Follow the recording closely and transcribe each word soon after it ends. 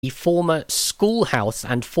the former schoolhouse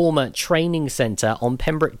and former training centre on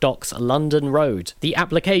Pembroke Docks, London Road. The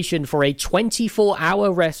application for a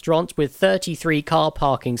 24-hour restaurant with 33 car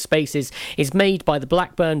parking spaces is made by the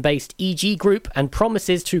Blackburn-based EG Group and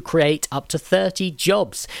promises to create up to 30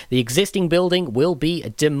 jobs. The existing building will be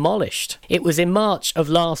demolished. It was in March of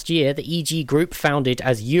last year that EG Group, founded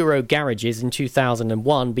as Euro Garages in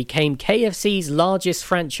 2001, became KFC's largest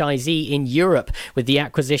franchisee in Europe with the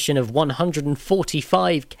acquisition of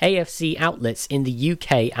 145 KFC outlets in the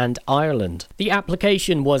UK and Ireland. The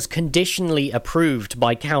application was conditionally approved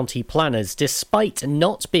by county planners despite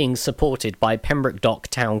not being supported by Pembroke Dock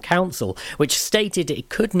Town Council, which stated it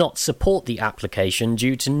could not support the application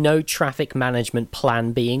due to no traffic management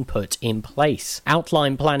plan being put in place.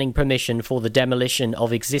 Outline planning permission for the demolition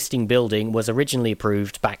of existing building was originally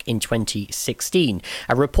approved back in 2016.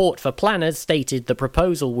 A report for planners stated the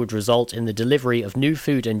proposal would result in the delivery of new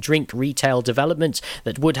food and drink retail development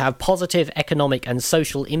that would have positive economic and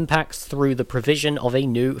social impacts through the provision of a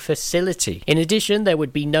new facility. In addition, there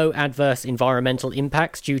would be no adverse environmental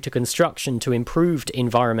impacts due to construction to improved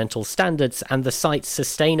environmental standards and the site's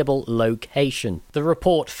sustainable location. The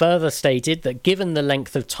report further stated that given the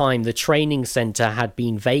length of time the training centre had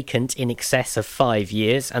been vacant in excess of 5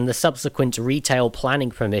 years and the subsequent retail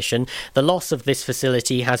planning permission, the loss of this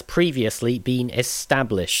facility has previously been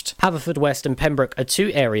established. Haverfordwest and Pembroke are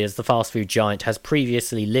two areas the fast food giant has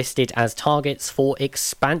previously listed as targets for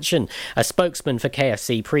expansion. A spokesman for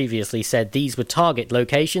KFC previously said these were target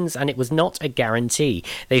locations and it was not a guarantee.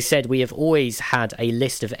 They said, "We have always had a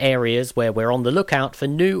list of areas where we're on the lookout for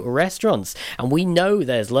new restaurants, and we know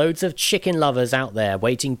there's loads of chicken lovers out there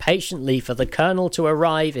waiting patiently for the Colonel to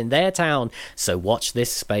arrive in their town, so watch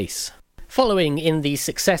this space." Following in the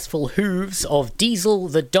successful hooves of Diesel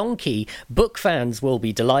the Donkey, book fans will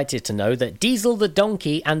be delighted to know that Diesel the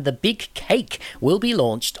Donkey and the Big Cake will be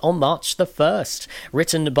launched on March the 1st.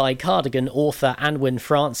 Written by Cardigan author Anwen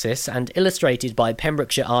Francis and illustrated by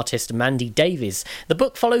Pembrokeshire artist Mandy Davies, the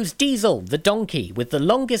book follows Diesel the Donkey with the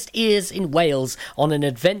longest ears in Wales on an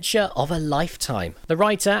adventure of a lifetime. The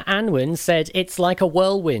writer Anwen said it's like a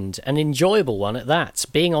whirlwind, an enjoyable one at that.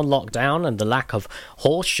 Being on lockdown and the lack of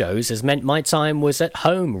horse shows has meant my time was at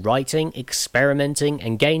home writing, experimenting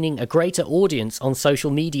and gaining a greater audience on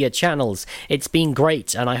social media channels. It's been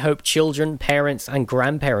great and I hope children, parents and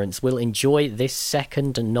grandparents will enjoy this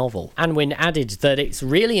second novel. Anwen added that it's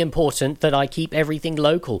really important that I keep everything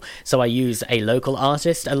local, so I use a local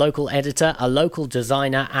artist, a local editor, a local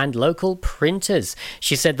designer and local printers.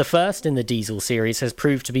 She said the first in the Diesel series has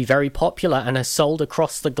proved to be very popular and has sold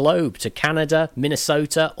across the globe to Canada,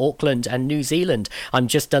 Minnesota, Auckland and New Zealand. I'm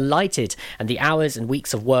just delighted, and the hours and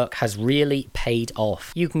weeks of work has really paid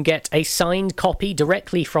off. You can get a signed copy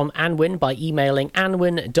directly from Anwen by emailing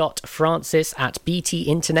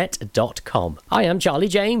anwen.francis@btinternet.com. I am Charlie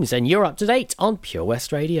James and you're up to date on Pure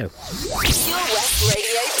West Radio.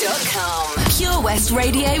 PureWestRadio.com. Pure West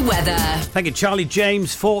Radio weather. Thank you, Charlie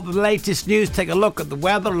James, for the latest news. Take a look at the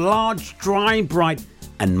weather. Large, dry, bright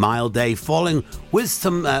and mild day, falling with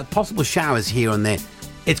some possible showers here and there.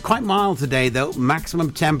 It's quite mild today, though.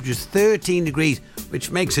 Maximum temperatures 13 degrees,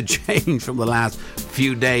 which makes a change from the last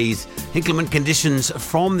few days. Inclement conditions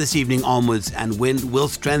from this evening onwards, and wind will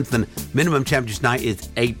strengthen. Minimum temperature tonight is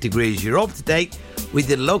 8 degrees. You're up to date with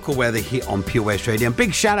the local weather here on Pure West Radio. And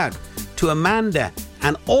big shout out to Amanda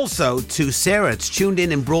and also to Sarah. It's tuned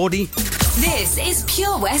in Brodie. This is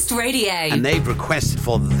Pure West Radio. And they've requested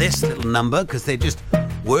for this little number because they're just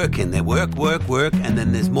working. They work, and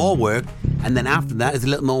then there's more work. And then after that is a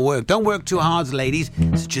little more work. Don't work too hard, ladies.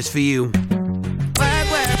 It's just for you.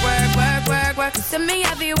 Work. To me,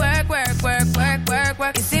 I be work.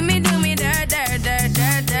 You see me do me dirt.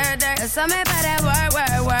 There's something about that work.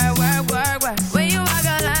 When you walk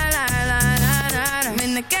a line. I'm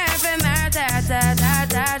in the cafe,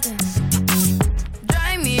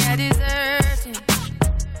 drive me a dessert.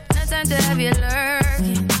 No time to have you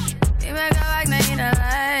lurking. You make a like, now you don't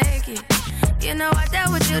like it. You know I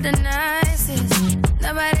dealt with you the nicest.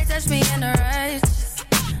 Nobody touched me in the righteous.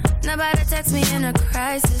 Nobody text me in a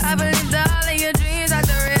crisis. I believed all of your dreams are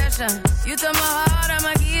duration. You took my heart, all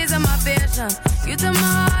my keys and my patience. You took my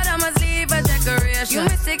heart, I must leave a decoration. You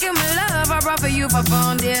mistaken my love, I brought for you for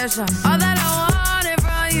foundation. All that I wanted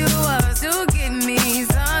from you was to give me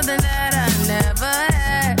something that I never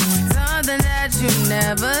had. Something that you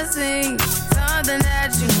never seen. Something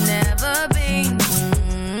that you never been.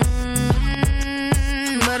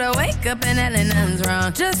 But I wake up and hell nothing's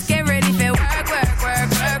wrong. Just get ready for work.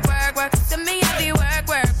 To me, I be work.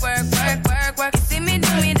 You see me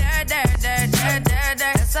do me dirt.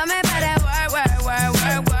 Something about that work.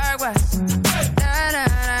 Da, da,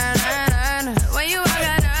 da.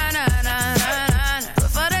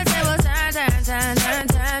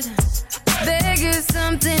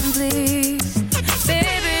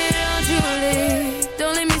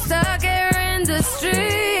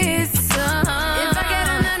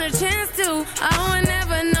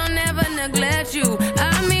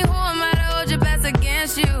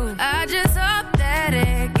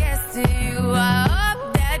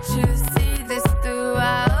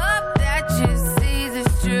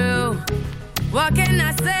 What can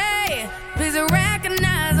I say? Please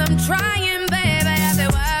recognize I'm trying, baby. I say,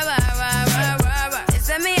 wah. It's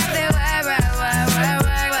me, I say,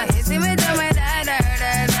 wah. You see me do me da.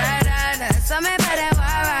 So me better,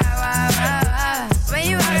 wah. When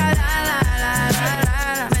you walk out, la.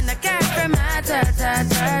 When the cat from my ta.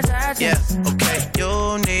 Yeah, okay.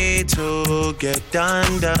 You need to get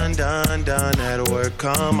done. At work,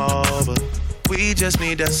 come over. We just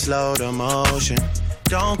need to slow the motion.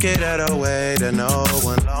 Don't get out of the way to no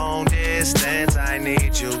one. Long distance, I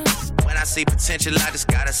need you. When I see potential, I just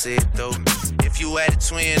gotta see it through. If you had a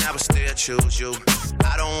twin, I would still choose you.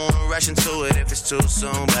 I don't wanna rush into it if it's too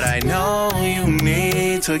soon, but I know you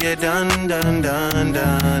need to get done.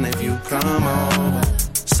 If you come over,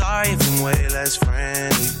 sorry if I'm way less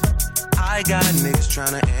friendly. I got niggas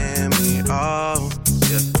tryna end me. Oh,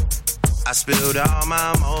 yeah. I spilled all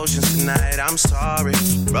my emotions tonight, I'm sorry.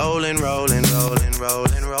 Rolling.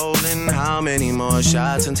 How many more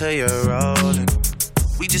shots until you're rolling?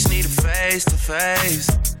 We just need a face to face.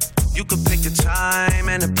 You could pick the time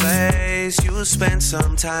and the place. You'll spend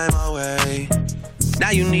some time away.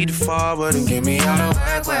 Now you need to forward and give me all the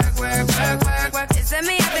work. It's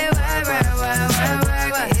me, I say,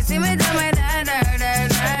 work. You see me do my da.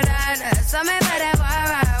 So me better,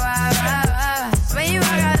 when you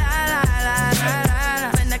walk out,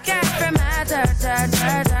 la. When the cat from my ta.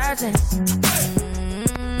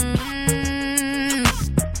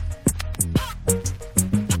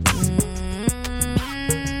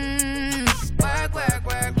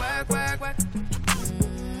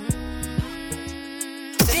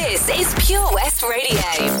 This is Pure West Radio.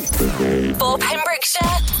 For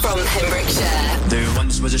Pembrokeshire, from Pembrokeshire. There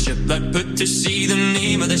once was a ship that put to sea. The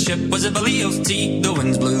name of the ship was a Billy of Tea. The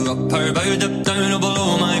winds blew up her bow, up down, oh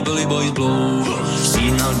below my bully boys blow.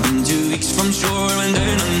 She'd not been 2 weeks from shore when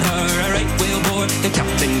down on her a right whale bore. The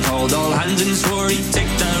captain called all hands and swore he'd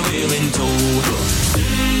take that whale in tow.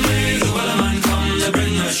 Soon may the wellerman come to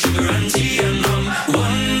bring us sugar and tea and rum.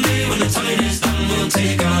 One day when the time is done, we'll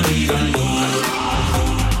take our leave and go.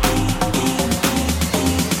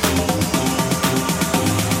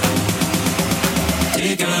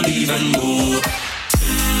 Take our leave and go.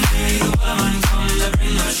 Someday the wellerman comes to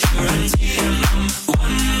bring us sugar and tea and rum.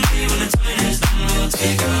 One day when the time is done, we'll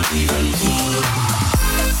take our leave and go.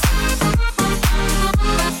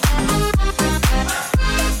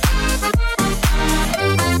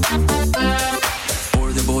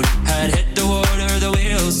 Before the boat had hit the water, the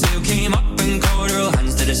whale sail came up and caught her. All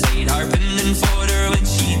hands to the side, harping and fought her when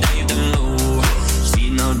she dived down low.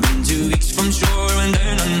 She'd not been 2 weeks from shore when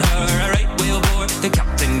down on her a right whale bore. The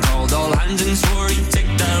captain called all hands and swore he'd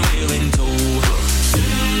take that whale in tow.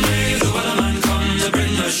 Soon may the wellerman come to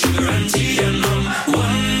bring us sugar and tea and rum.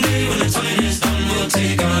 One day when the time is done, we'll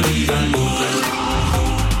take our leave and go.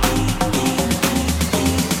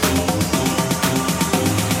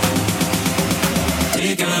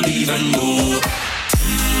 Take our leave and go.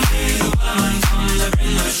 Someday the wellerman come to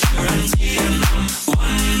bring us sugar and tea and rum.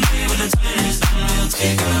 One day when the time is done, we'll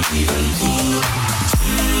take our leave and go.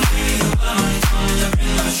 Someday the wellerman come to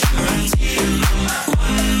bring us sugar and tea and rum.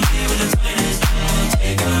 One day when the time is done, we'll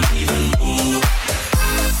take our leave and go.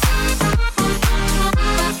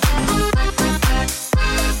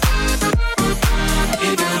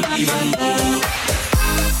 Take our leave and go.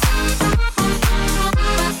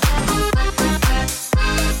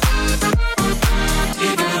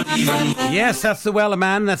 Yes, that's the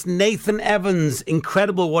Wellerman. That's Nathan Evans.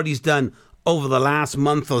 Incredible what he's done over the last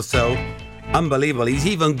month or so. Unbelievable. He's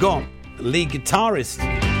even got the lead guitarist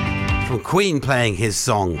from Queen playing his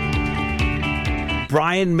song.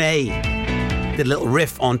 Brian May did a little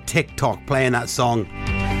riff on TikTok playing that song.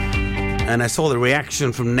 And I saw the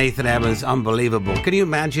reaction from Nathan Evans. Unbelievable. Can you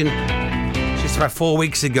imagine? Just about 4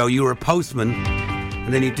 weeks ago, you were a postman,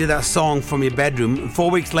 and then you did that song from your bedroom. And 4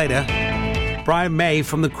 weeks later, Brian May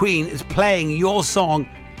from the Queen is playing your song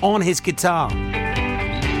on his guitar.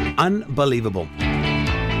 Unbelievable.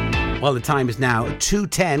 Well, the time is now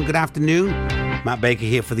 2:10. Good afternoon. Matt Baker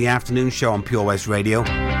here for the afternoon show on Pure West Radio.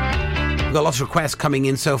 We've got lots of requests coming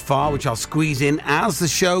in so far, which I'll squeeze in as the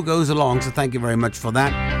show goes along, so thank you very much for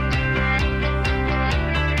that.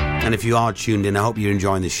 And if you are tuned in, I hope you're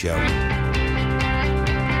enjoying the show.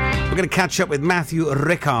 We're going to catch up with Matthew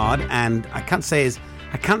Ricard, and I can't say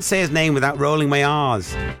his name without rolling my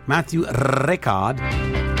R's. Matthew Ricard.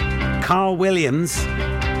 Carl Williams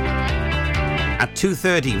at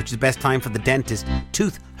 2:30, which is the best time for the dentist.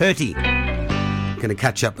 Tooth Hurty. Going to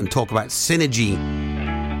catch up and talk about Synergy.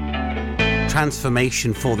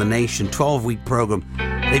 Transformation for the Nation. 12-week program.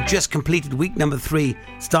 They've just completed week number 3,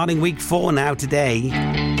 starting week 4 now today.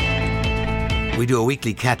 We do a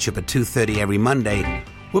weekly catch-up at 2:30 every Monday.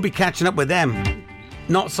 We'll be catching up with them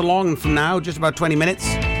not so long from now, just about 20 minutes.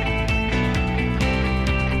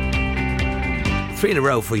 3 in a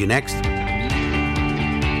row for you next.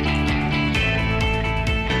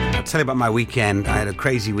 I'll tell you about my weekend. I had a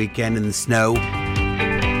crazy weekend in the snow.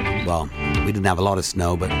 Well, we didn't have a lot of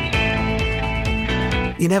snow, but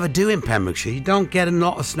you never do in Pembrokeshire. You don't get a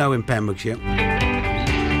lot of snow in Pembrokeshire.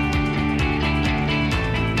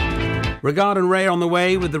 Regard and Ray on the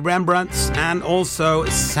way with the Rembrandts and also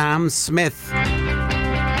Sam Smith.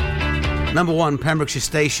 Number 1 Pembrokeshire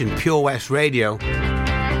station, Pure West Radio.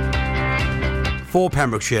 For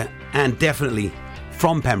Pembrokeshire and definitely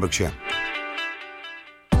from Pembrokeshire.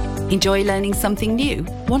 Enjoy learning something new?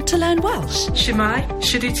 Want to learn Welsh? Shemai,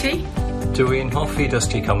 Shuduti. Dwi'n hoffi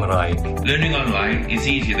dysgu Cymraeg. Learning online is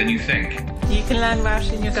easier than you think. You can learn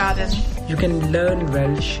Welsh in your garden. You can learn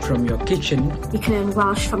Welsh from your kitchen. You can learn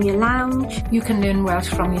Welsh from your lounge. You can learn Welsh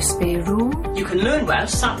from your spare room. You can learn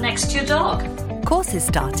Welsh sat next to your dog. Courses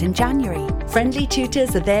start in January. Friendly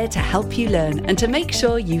tutors are there to help you learn and to make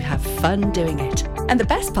sure you have fun doing it. And the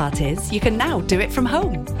best part is, you can now do it from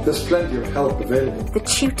home. There's plenty of help available. The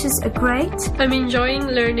tutors are great. I'm enjoying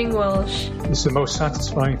learning Welsh. It's the most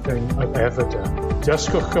satisfying thing I've ever done.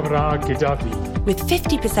 Dysgwch Cymraeg gyda fi. With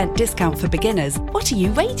 50% discount for beginners, what are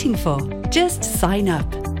you waiting for? Just sign up.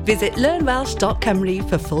 Visit learnwelsh.cymru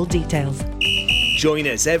for full details. Join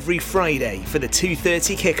us every Friday for the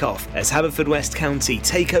 2:30 kickoff as Haverfordwest County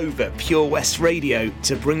take over Pure West Radio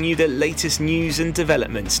to bring you the latest news and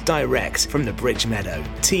developments direct from the Bridge Meadow.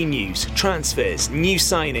 Team news, transfers, new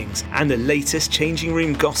signings and the latest changing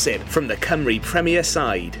room gossip from the Cymru Premier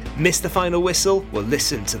side. Miss the final whistle? Well,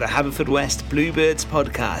 listen to the Haverfordwest Bluebirds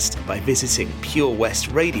podcast by visiting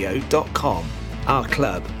purewestradio.com. Our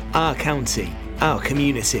club, our county, our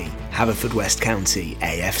community. Haverfordwest County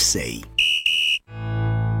AFC.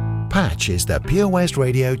 Patch is the Pure West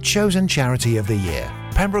Radio chosen charity of the year.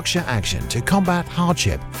 Pembrokeshire Action to Combat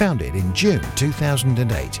Hardship, founded in June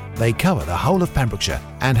 2008. They cover the whole of Pembrokeshire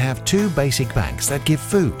and have 2 basic banks that give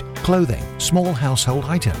food, clothing, small household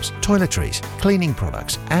items, toiletries, cleaning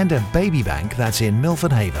products, and a baby bank that's in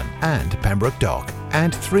Milford Haven and Pembroke Dock,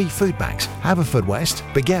 and 3 food banks, Haverfordwest,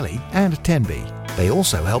 Begelly and Tenby. They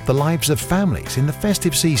also help the lives of families in the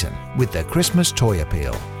festive season with their Christmas toy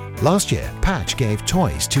appeal. Last year, Patch gave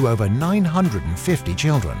toys to over 950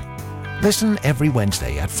 children. Listen every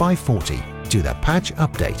Wednesday at 5:40 to the Patch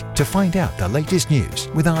Update to find out the latest news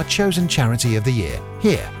with our chosen charity of the year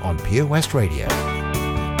here on Pure West Radio.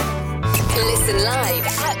 Listen live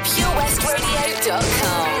at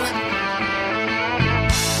purewestradio.com.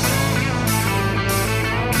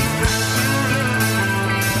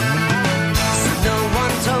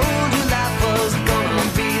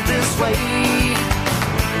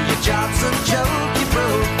 Job's a joke, you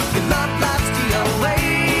broke, your love life's the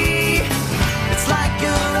away. It's like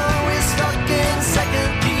you're always stuck in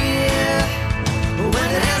second gear, when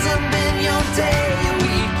it hasn't been your day, your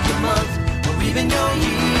week, your month, or even your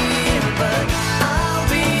year. But I'll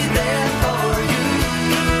be there for you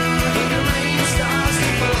when the rain starts to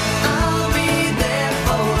fall. I'll be there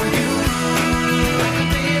for you like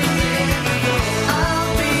I've been there before.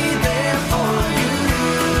 I'll be there for you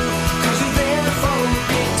 'cause you're there for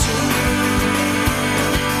me too.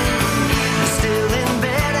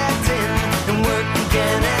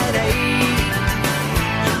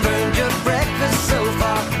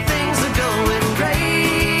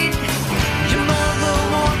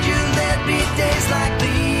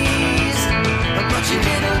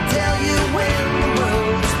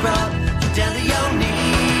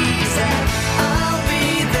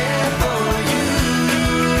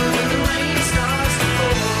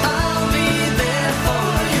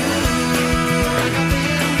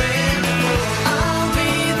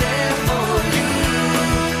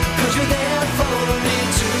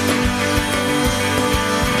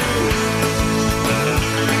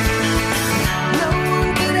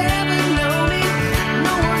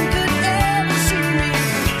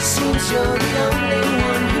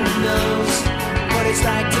 It's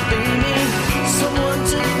like to be me, someone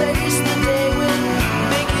to face the day with,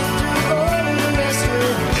 make it through all the rest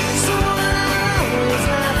with, someone I always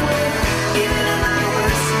laugh with, even at my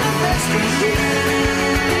worst and best with you.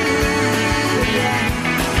 Yeah.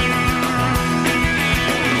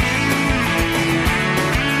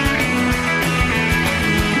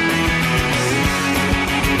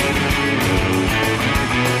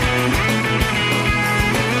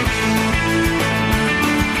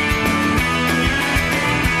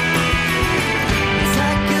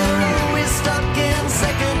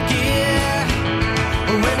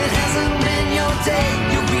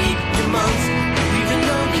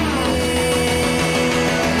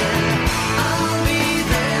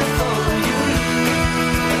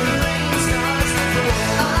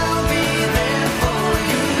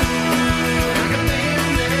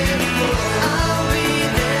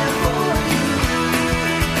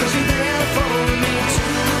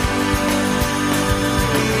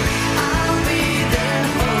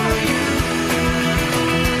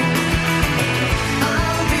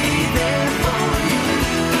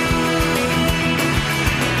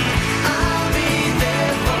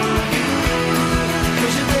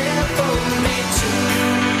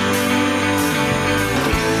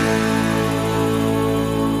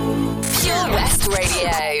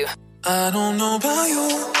 I don't know about you,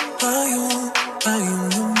 about you, about you,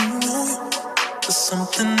 there's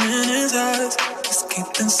something in his eyes, he's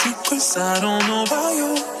keeping secrets. I don't know about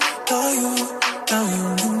you, about you, about you,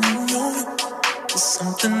 there's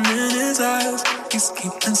something in his eyes, he's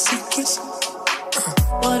keeping secrets.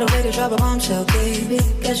 What a way to drop a bombshell, baby.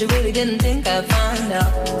 Guess you really didn't think I'd find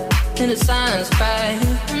out. In the silence, cry.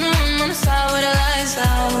 On the side with the lights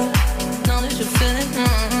out. Know that you feel it,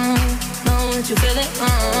 know that you feel it,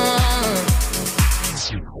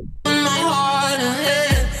 my heart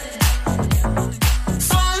ahead.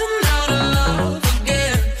 Falling out of love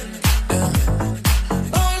again.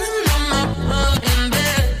 Falling on my love in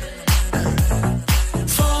bed.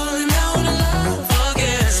 Falling out of love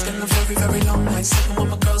again. Spend a very, very long night sipping with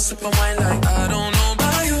my girl, sipping wine like I don't know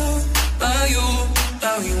about you, about you,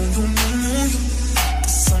 about you,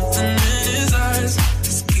 There's something in his eyes,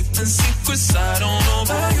 he's keeping secrets. I don't know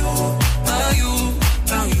about you, about you,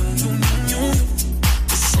 about you,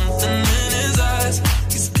 There's something in his eyes,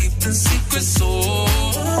 he's keeping secrets.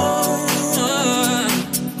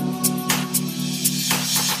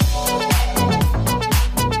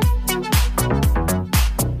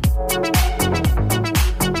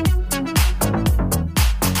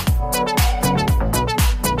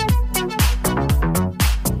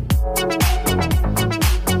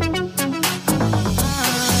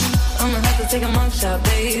 Take a mug shot,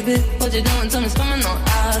 baby. What you doing? Tell me, coming on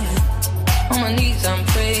out. On my knees, I'm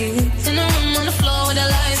praying. In the room on the floor with the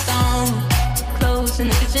lights on. Clothes in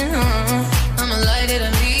the kitchen, I'ma light it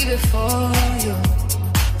and leave it for you.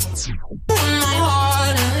 My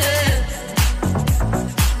heart ahead.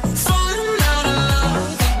 Falling out of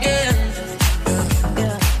love again.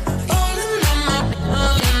 Falling on my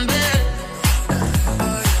love in bed.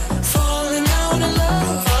 Falling out of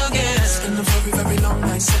love again. Spend a very, very long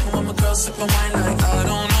night sitting with my girl, sipping wine like I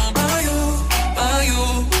don't know about you, about you,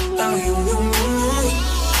 about you.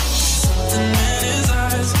 Something in his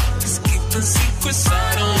eyes, he's keeping secrets. I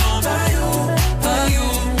don't know about you, about you,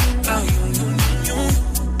 about you.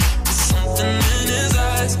 Something in his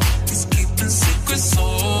eyes, he's keeping secrets.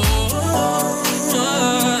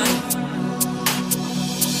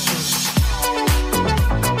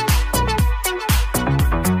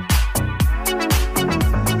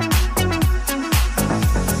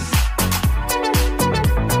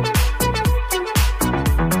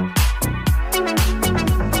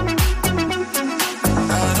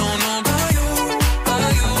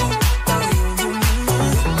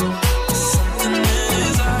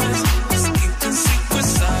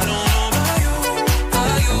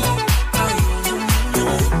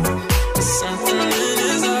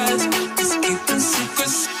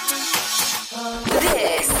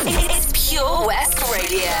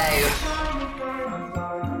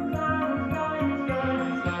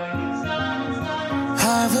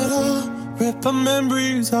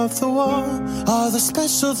 Memories of the war, all the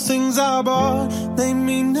special things I bought, they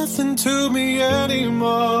mean nothing to me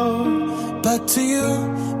anymore. But to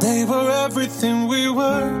you, they were everything we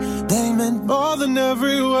were. They meant more than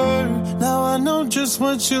every word. Now I know just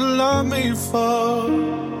what you love me for.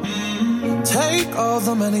 Take all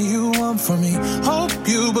the money you want from me. Hope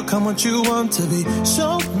you become what you want to be.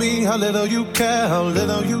 Show me how little you care, how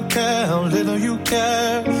little you care, how little you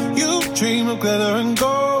care. You dream of glitter and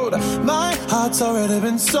gold. My heart's already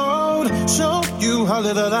been sold. Show you how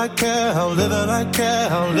little I care, how little I care,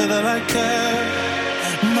 how little I care.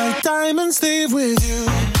 My diamonds leave with you.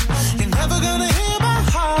 You're never gonna hear my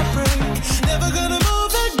heart break. Never gonna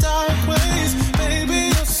move in dark ways. Baby,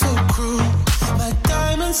 you're so cruel. My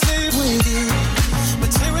diamonds leave with you.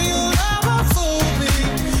 Material never fooled me.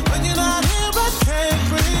 When you're not here, I can't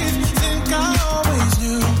breathe. Think I always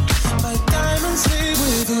knew. My diamonds leave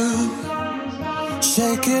with you.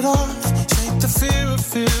 Shake it off. Shake the fear of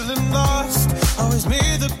feeling lost. Always me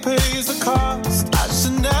that pays the cost. I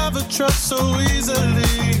should never trust so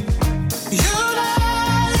easily. You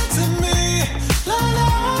lied to me.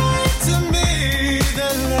 Lied to me.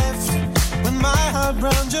 Then left with my heart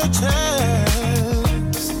round your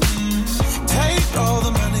chest. Take all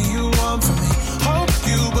the money you want from me. Hope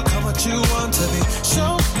you become what you want to be.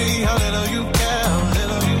 Show me how little you care, how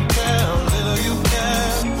little you care, how little you care.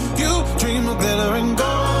 You dream of glitter and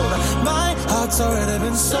gold. My heart's already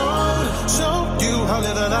been sold. Show you how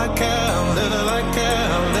little I care, how little I care,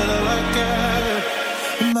 how little I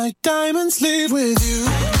care. My diamonds leave with you.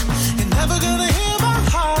 You're never gonna hear my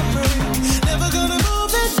heart break. Never gonna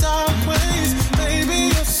move in dark ways. Baby,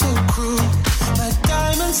 you're so cruel. My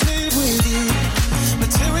diamonds leave with you.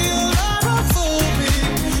 Material never fooled me.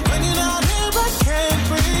 When you're not here, I can't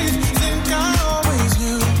breathe. Think I always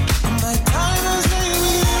knew. My diamonds leave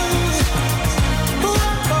with you. Ooh,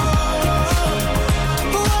 oh, oh.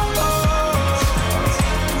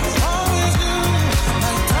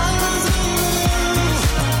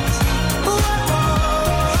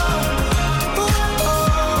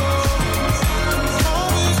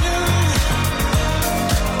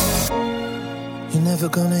 never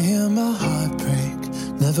gonna hear my heart break.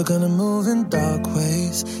 Never gonna move in dark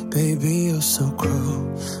ways. Baby, you're so cruel.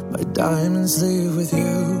 My diamonds leave with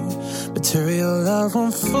you. Material love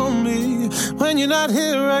won't fool me. When you're not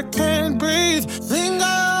here, I can't breathe. Think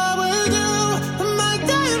I always do. My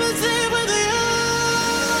diamonds leave with you.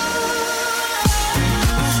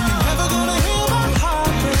 You're never gonna hear my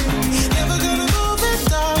heart break. Never gonna move in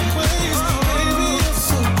dark ways. Baby, you're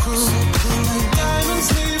so cruel. My diamonds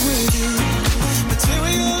leave with you.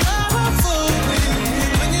 Material love won't fool me.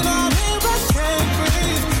 When you're not here, I can't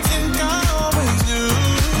breathe. Think I always do.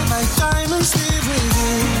 My diamonds leave with you.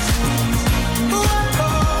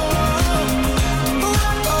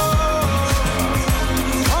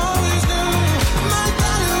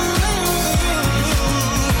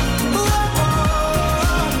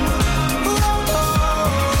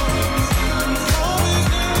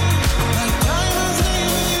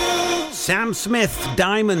 Sam Smith,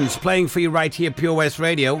 Diamonds, playing for you right here, Pure West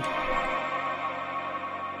Radio. We're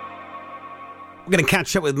going to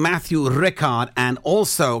catch up with Matthew Rickard and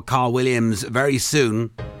also Carl Williams very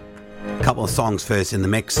soon. A couple of songs first in the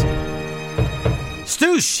mix.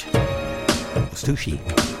 Stoosh! Stooshy.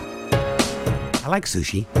 I like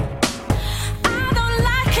sushi. I don't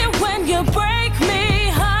like it when you break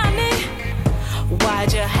me, honey.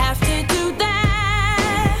 Why'd you have to do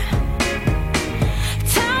that?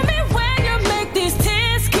 Tell me when you make these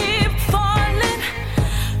tears keep falling.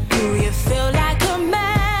 Do you feel like a man?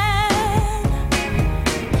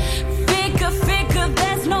 Figure,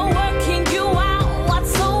 there's no working you out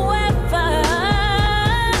whatsoever.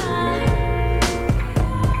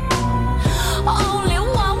 Only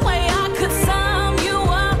one way I could sum you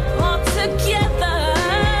up altogether.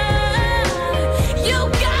 You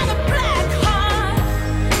got a black heart,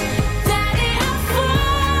 Daddy. I'm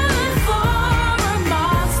falling for a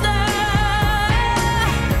monster.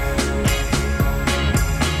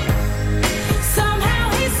 Somehow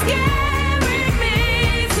he's scaring me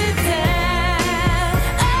to death.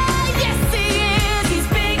 Oh yes he is. He's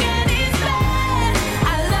big and he's bad.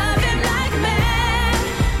 I love him like mad.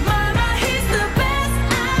 Mama, he's the best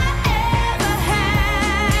I ever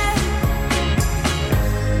had.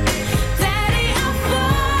 Daddy, I'm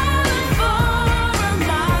falling for a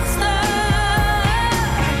monster.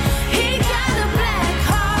 He got a black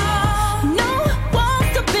heart. No one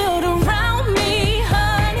wants to build around me,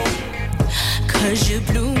 honey. 'Cause you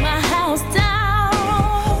blew my house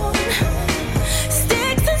down.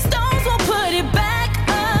 Sticks and stones won't put it back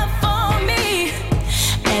up for me.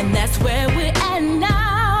 And that's where we're at now.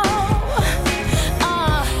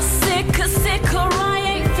 Sicker, I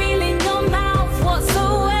ain't feeling your mouth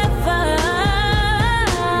whatsoever.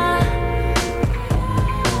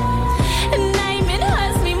 Naming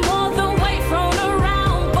hurts me more than weight thrown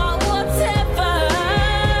around, but whatever.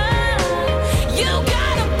 You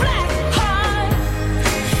got a black heart,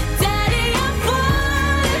 Daddy. I'm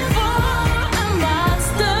falling for a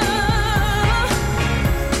monster.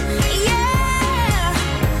 Yeah.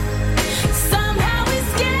 Somehow he's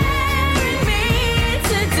scaring me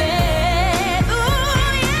to death. Ooh,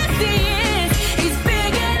 yes he is. He's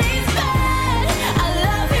big and he's bad. I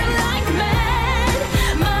love him like mad.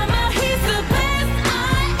 Mama, he's the best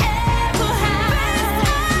I ever had.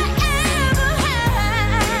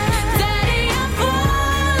 Daddy, I'm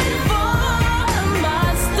falling for a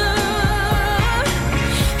monster.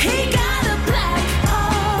 He got a black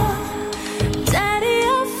heart. Daddy,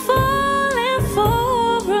 I'm falling for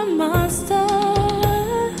a monster.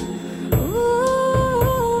 Ooh.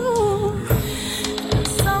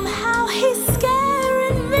 Somehow he's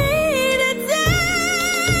scaring me to death.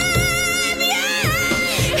 Yeah.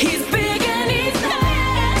 He's big and he's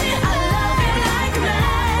bad. I love him like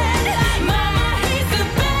mad. Mama, he's the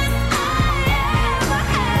best I ever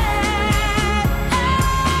had.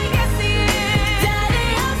 Yes he is. Daddy,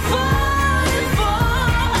 I'm falling for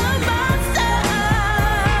a monster.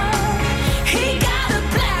 He got a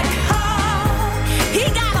black heart. He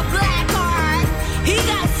got a black heart. He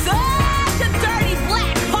got such a dirty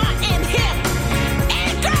black heart in him.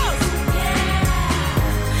 And girls,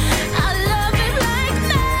 I love him like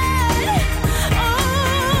mad.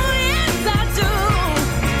 Oh, yes I do.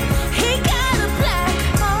 He got a black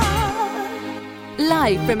heart.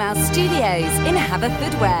 Live from our studios in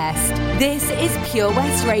Haverfordwest, this is Pure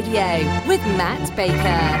West Radio with Matt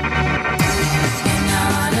Baker.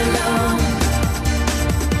 Not alone.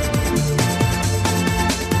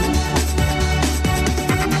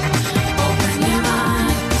 Open your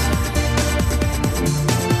mind.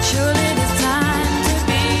 Surely it's time to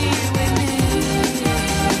be with me.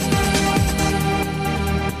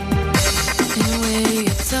 In a way,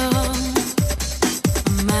 it's all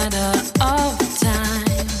a matter of time.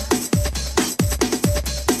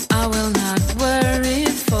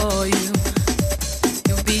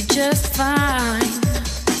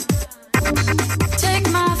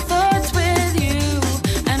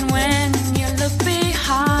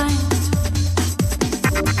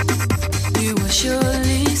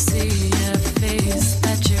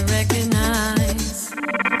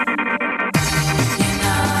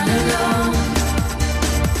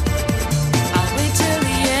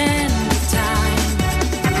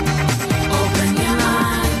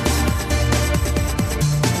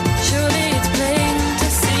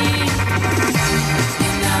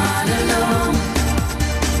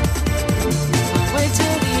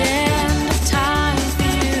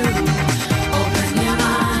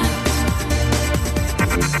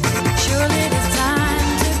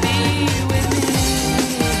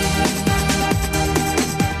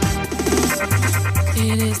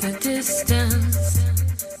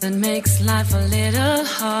 the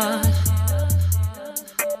heart.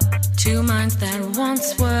 Two minds that once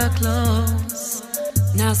were close,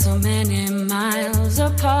 now so many miles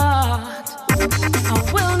apart. I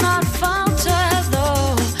will not falter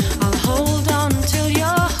though, I'll hold on till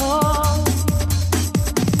you're home.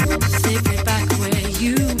 Safely back where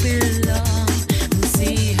you belong, and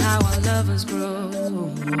see how our lovers grow.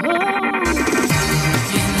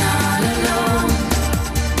 You're not alone.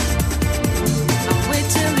 I'll wait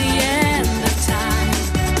till the end of time.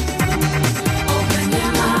 Open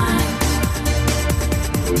your mind.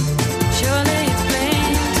 Surely it's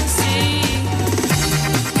plain to see.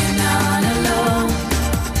 You're not alone.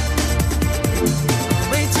 I'll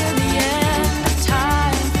wait till the end of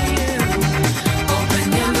time for you. Open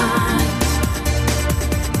your mind.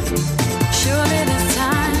 Surely there's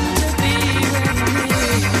time to be with me.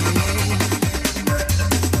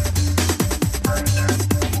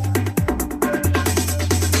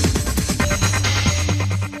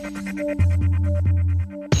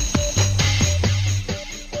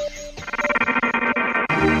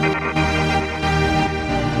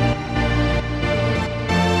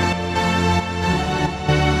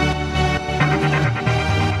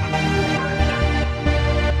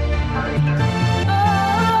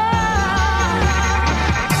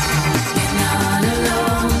 You're not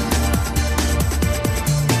alone.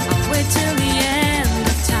 I'll wait till the end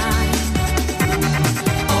of time.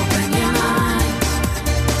 Open your mind.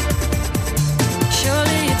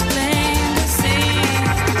 Surely it's plain to see.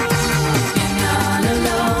 You're not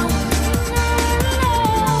alone.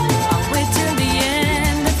 I'll wait till the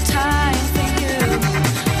end of time for you.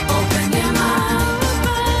 Open your mind.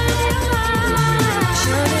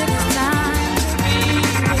 Surely there's time to be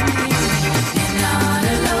with me. You're not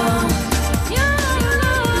alone.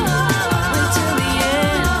 Wait till the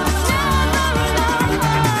end of time.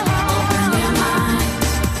 Open your mind.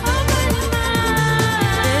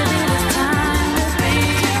 Baby, there's time to be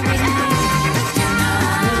with me. You're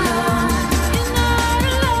not alone.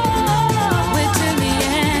 Wait till the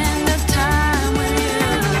end of time with you.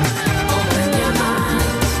 Open your mind.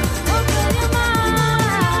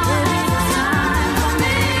 Baby, there's time for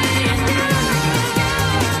me and you.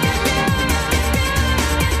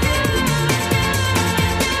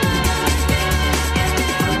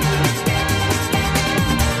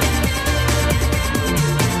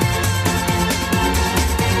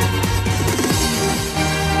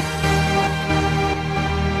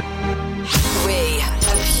 We are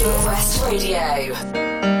Pure West Radio.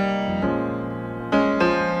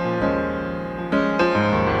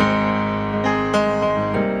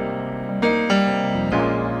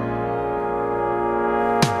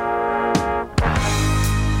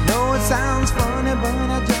 Know it sounds funny, but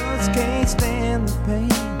I just can't stand the pain.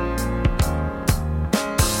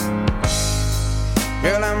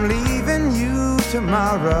 Girl, I'm leaving you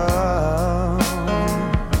tomorrow.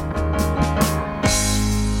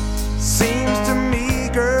 Seems to me,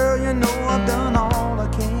 girl, you know I've done all I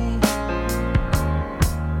can.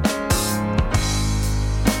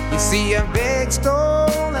 You see, I beg,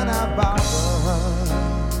 stole, and I borrowed.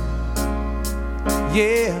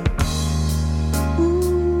 Yeah.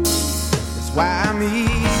 That's why I'm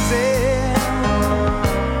easy.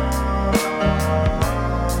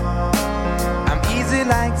 I'm easy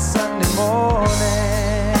like Sunday morning.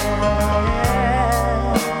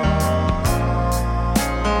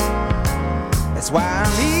 That's why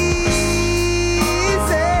I'm easy.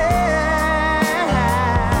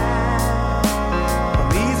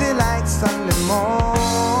 I'm easy like Sunday morning.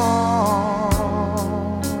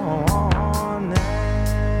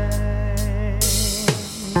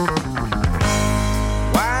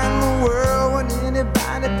 Why in the world would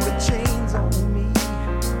anybody put chains on me?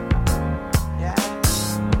 Yeah.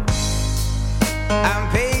 I'm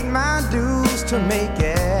paid my dues to make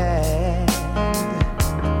it.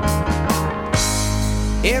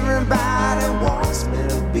 Everybody wants me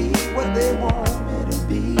to be what they want me to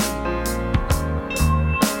be.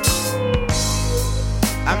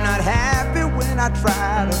 I'm not happy when I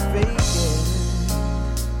try to fake it.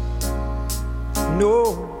 No.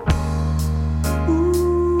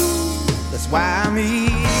 Ooh, that's why I'm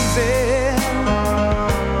easy.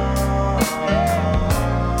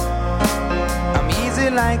 I'm easy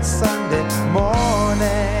like Sunday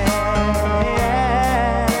morning.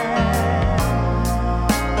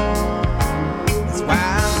 That's why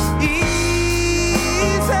I'm easy.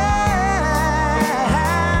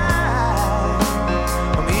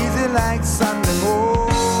 I'm easy like Sunday morning.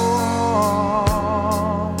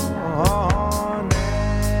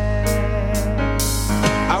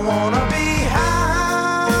 I wanna be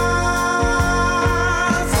high,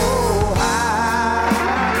 so high.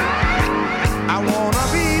 I wanna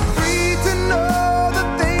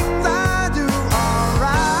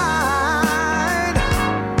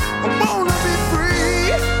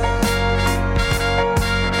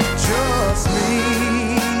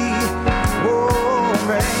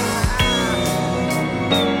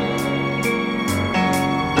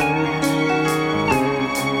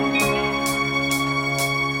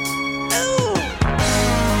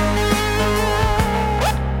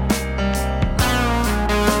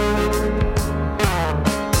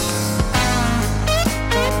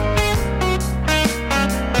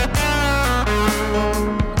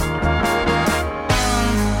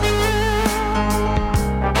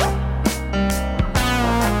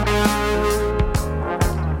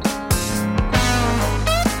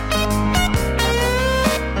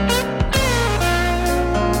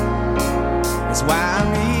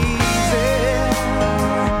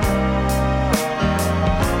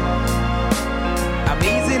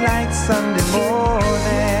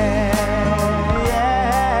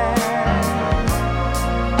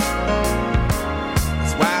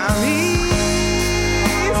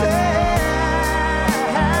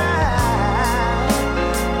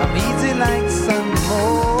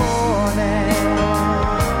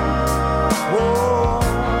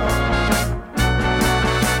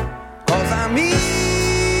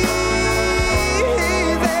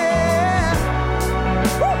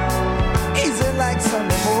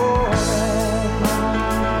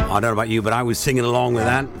I don't know about you, but I was singing along with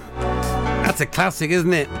that. That's a classic,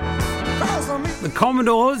 isn't it? The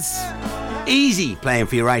Commodores, easy playing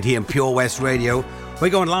for you right here in Pure West Radio. We're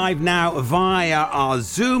going live now via our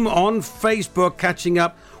Zoom on Facebook, catching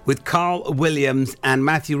up with Carl Williams and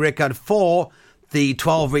Matthew Rickard for the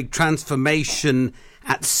 12-week transformation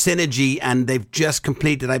at Synergy, and they've just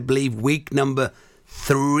completed, I believe, week number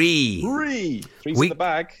 3. Three's in the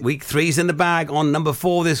bag. Week 3's in the bag on number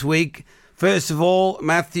 4 this week. First of all,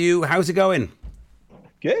 Matthew, how's it going?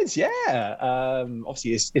 Good, yeah.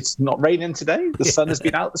 Obviously, it's not raining today. The sun has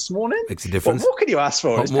been out this morning. Makes a difference. What more can you ask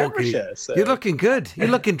for? It's temperature. You're looking good. You're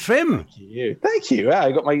looking trim. Thank you. Yeah,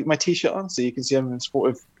 I got my T-shirt on, so you can see I'm in support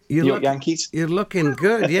of New York Yankees. You're looking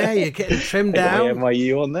good. Yeah, you're getting trimmed down. I got my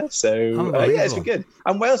NYU on there, so yeah, it's been good.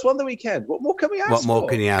 And Wales won the weekend. What more can we ask for? What more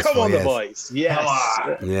can you ask for? Come on, the boys. Yes.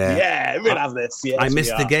 Yeah, we'll have this. Yes, I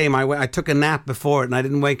missed the game. I took a nap before it, and I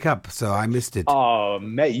didn't wake up, so I missed it. Oh,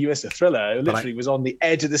 mate, you missed a thriller. I literally was on the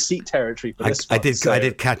edge of the seat territory for this one. I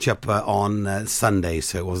did catch up on Sunday,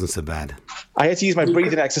 so it wasn't so bad. I had to use my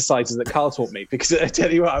breathing exercises that Carl taught me, because I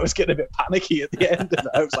tell you what, I was getting a bit panicky at the end of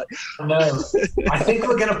it. I was like, no, I think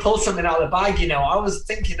we're going to pull something out of the bag, you know. I was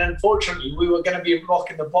thinking, unfortunately, we were going to be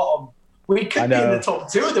rocking the bottom. We could be in the top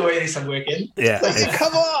 2 the way this is working. Yeah,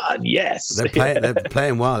 come on, yes. They're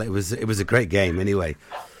playing well. It was a great game anyway.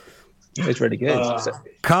 It's really good.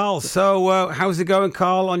 Carl, so how's it going,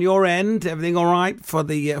 Carl, on your end? Everything all right for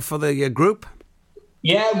the group?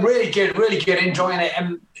 Yeah, really good, enjoying it.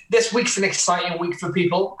 This week's an exciting week for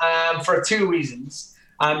people for 2 reasons.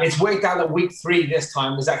 It's worked out that week 3 this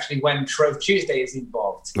time was actually when Shrove Tuesday is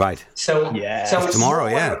involved. Right. So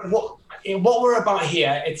tomorrow, What we're about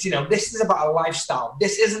here, it's, you know, this is about a lifestyle.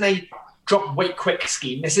 This isn't a drop weight quick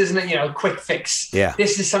scheme. This isn't a quick fix. Yeah.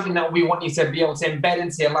 This is something that we want you to be able to embed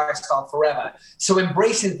into your lifestyle forever. So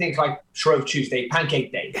embracing things like Shrove Tuesday,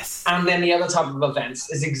 Pancake Day, and then the other type of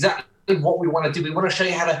events is exactly what we want to do. We want to show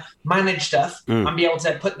you how to manage stuff and be able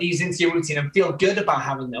to put these into your routine and feel good about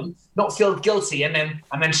having them, not feel guilty and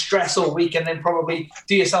then stress all week and then probably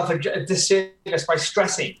do yourself a disservice by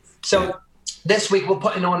stressing. So this week we're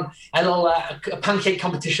putting on a little a pancake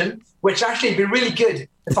competition, which actually would be really good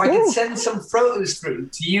if I could send some photos through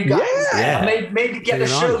to you guys and maybe get the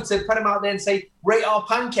show to put them out there and say, rate our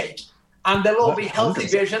pancake. And they'll all be healthy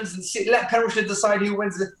versions, and let Pembrokeshire decide who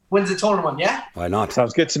wins the tournament. Yeah, why not?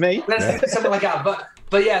 Sounds good to me. Let's do something like that.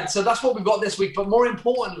 But yeah, so that's what we've got this week. But more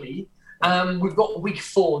importantly, we've got week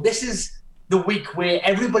 4. This is the week where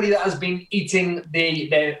everybody that has been eating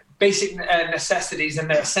their basic necessities and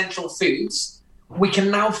their essential foods, we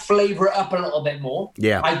can now flavour it up a little bit more.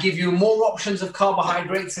 Yeah, I give you more options of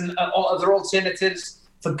carbohydrates and other alternatives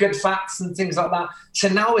for good fats and things like that. So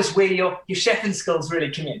now is where your chefing skills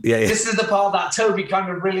really come in. Yeah. This is the part that Toby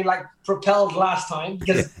kind of really propelled last time,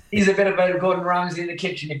 because he's a bit of a Gordon Ramsay in the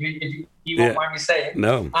kitchen, if you won't mind me saying.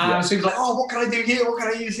 No. So he was like, what can I do here? What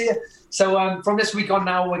can I use here? So from this week on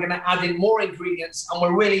now, we're going to add in more ingredients,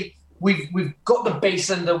 and we've got the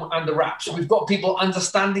base and the wraps. We've got people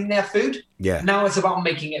understanding their food. Yeah. Now it's about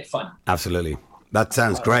making it fun. Absolutely. That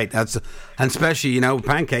sounds great. And especially,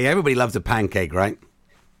 pancake. Everybody loves a pancake, right?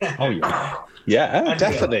 Oh yeah,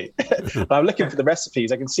 definitely. But I'm looking for the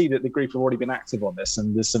recipes. I can see that the group have already been active on this,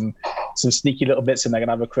 and there's some sneaky little bits in there I'm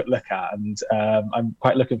gonna have a quick look at, and I'm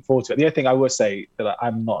quite looking forward to it. The only thing I will say that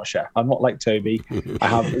I'm not a chef. I'm not like Toby. I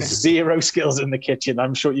have 0 skills in the kitchen.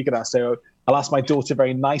 I'm sure you can ask. So I'll ask my daughter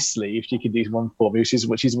very nicely if she can do one for me. She's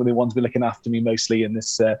one of the ones who's looking after me mostly in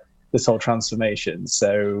this whole transformation.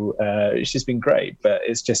 So it's just been great, but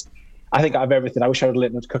it's just, I think out of everything, I wish I would have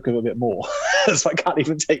learned to cook a little bit more. So I can't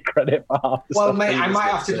even take credit for half the stuff. Well, mate, I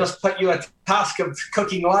might have to just put you a task of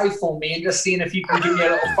cooking live for me and just seeing if you can give me a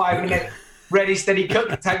little 5-minute ready, steady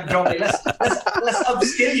cook type job. Let's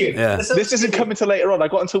upskill you. Yeah. This isn't coming till later on. I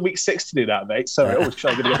got until week 6 to do that, mate. Sorry, I'm going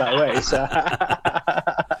to get that away.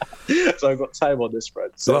 So I've got time on this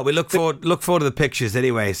front. So well, we look forward to the pictures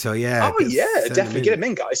anyway. So yeah. Oh yeah, definitely get them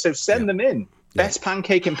in, guys. So send them in. Best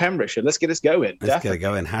pancake in Pembrokeshire. Let's get us going. Let's get it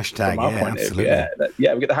going. Hashtag, absolutely.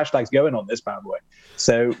 We get the hashtags going on this bad boy.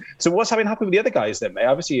 So what's having happened with the other guys then, mate?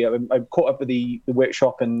 Obviously, I caught up with the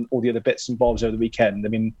workshop and all the other bits and bobs over the weekend. I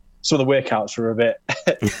mean, some of the workouts were a bit.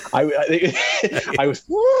 I was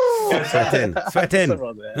sweat in.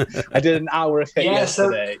 I did an hour of HIIT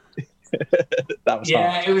yesterday. That was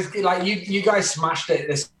hard. It was like you guys smashed it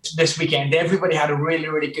this weekend. Everybody had a really,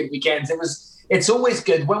 really good weekend. It's always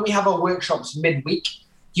good when we have our workshops midweek.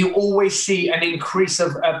 You always see an increase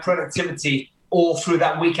of productivity all through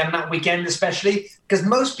that week and that weekend, especially because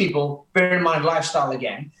most people, bear in mind lifestyle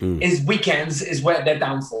again, is weekends is where they're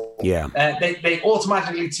down for. Yeah. They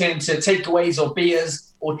automatically turn to takeaways or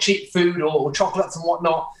beers or cheap food or chocolates and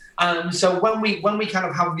whatnot. So when we kind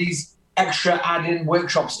of have these extra add-in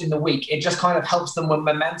workshops in the week, it just kind of helps them with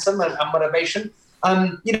momentum and motivation.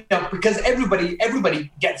 Because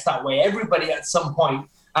everybody gets that way. Everybody at some point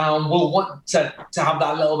will want to have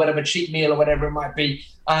that little bit of a cheap meal or whatever it might be.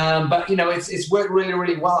 But it's worked really,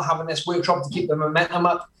 really well having this workshop to keep the momentum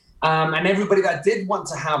up. And everybody that did want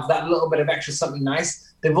to have that little bit of extra something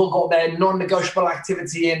nice, they've all got their non-negotiable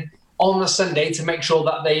activity in on the Sunday to make sure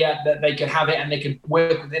that they could have it and they could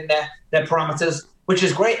work within their parameters, which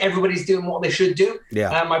is great. Everybody's doing what they should do.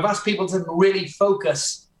 Yeah. I've asked people to really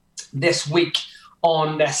focus this week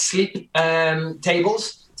on their sleep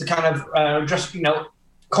tables, to kind of just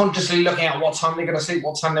consciously looking at what time they're going to sleep,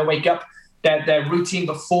 what time they wake up, their routine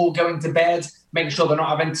before going to bed, making sure they're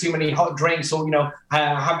not having too many hot drinks or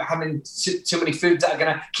having too many foods that are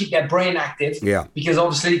going to keep their brain active. Yeah. Because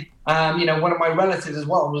obviously, one of my relatives as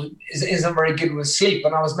well isn't very good with sleep,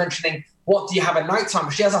 and I was mentioning, what do you have at nighttime?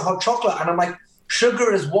 She has a hot chocolate, and I'm like,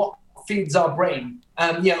 sugar is what feeds our brain.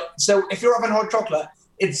 So if you're having hot chocolate,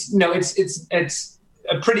 it's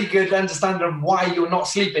a pretty good understanding of why you're not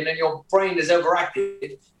sleeping and your brain is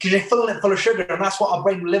overactive, because you're filling it full of sugar, and that's what our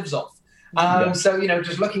brain lives off. So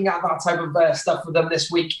just looking at that type of stuff with them this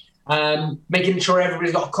week, making sure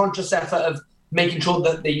everybody's got a conscious effort of making sure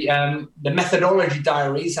that the methodology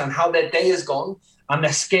diaries and how their day has gone and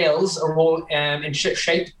their scales are all in ship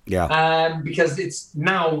shape. Yeah. Because it's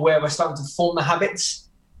now where we're starting to form the habits.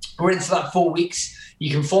 We're into that 4 weeks.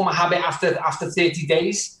 You can form a habit after 30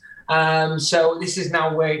 days. So this is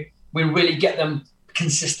now where we really get them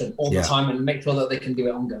consistent all the time and make sure that they can do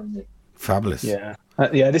it ongoingly. Fabulous. Yeah.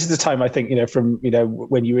 This is the time, I think,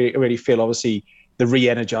 when you really feel, obviously, the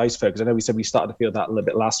re-energized focus. I know we said we started to feel that a little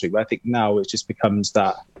bit last week, but I think now it just becomes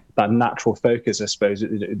that natural focus, I suppose,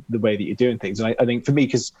 the way that you're doing things. And I think for me,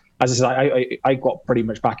 because as I said, I got pretty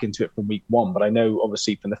much back into it from week one, but I know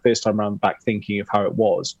obviously from the first time around back thinking of how it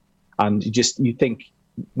was, and you think,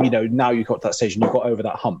 now you've got to that stage and you've got over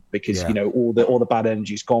that hump because, all the bad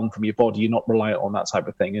energy's gone from your body. You're not reliant on that type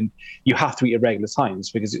of thing. And you have to eat at regular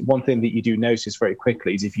times, because one thing that you do notice very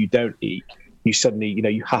quickly is if you don't eat, you suddenly,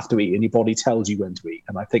 you have to eat, and your body tells you when to eat.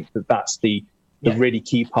 And I think that's the really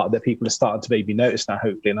key part that people are starting to maybe notice now,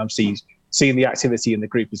 hopefully. And I'm seeing the activity in the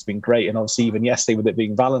group has been great. And obviously even yesterday, with it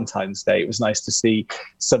being Valentine's Day, it was nice to see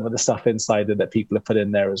some of the stuff inside that people have put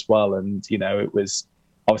in there as well. And, it was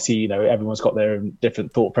obviously, everyone's got their own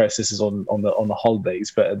different thought processes on the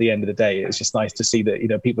holidays. But at the end of the day, it's just nice to see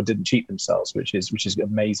that, people didn't cheat themselves, which is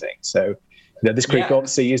amazing. So, this group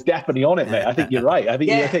obviously is definitely on it, mate. I think you're right. I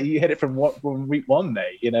think you hit it from week one,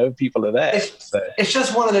 mate. People are there. It's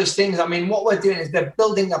just one of those things. I mean, what we're doing is they're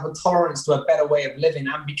building up a tolerance to a better way of living.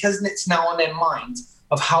 And because it's now on their mind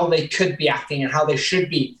of how they could be acting and how they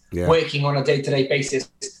should be working on a day-to-day basis,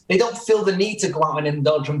 they don't feel the need to go out and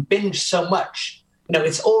indulge and binge so much.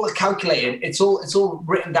 It's all calculated. It's all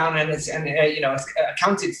written down and it's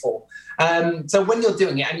accounted for. So when you're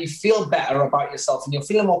doing it and you feel better about yourself and you're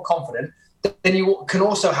feeling more confident, then you've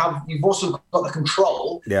also got the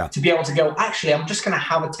control to be able to go, actually, I'm just going to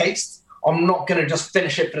have a taste. I'm not going to just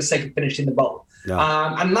finish it for the sake of finishing the bowl. No.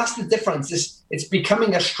 And that's the difference. It's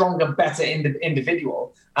becoming a stronger, better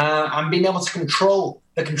individual and being able to control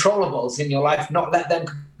the controllables in your life, not let them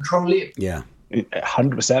control you. Yeah.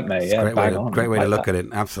 100%, mate. It's great way to look at it.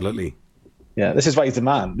 Absolutely. Yeah, this is why he's the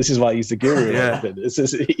man. This is why he's the guru.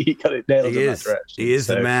 He got it nailed in that direction. He is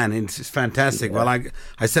the man. It's fantastic. Yeah. Well,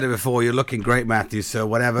 I said it before, you're looking great, Matthew. So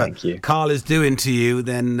whatever Carl is doing to you,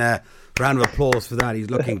 then round of applause for that.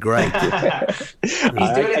 He's looking great. He's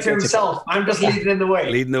doing it to himself. I'm just leading the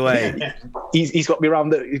way. Leading the way. He's got me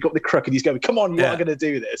around. He's got the crook, and he's going, "Come on, you are going to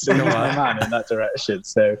do this." And he's my man in that direction.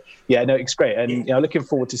 So it's great. And looking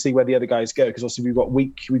forward to see where the other guys go, because also we've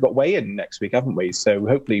got weigh-in next week, haven't we? So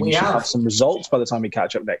hopefully we should have some results by the time we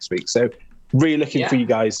catch up next week. So really looking for you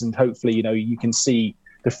guys, and hopefully you can see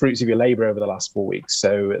the fruits of your labour over the last 4 weeks.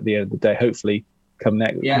 So at the end of the day, hopefully come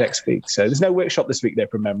next week. So there's no workshop this week there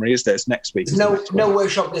from memory, is there? It's next week. There's no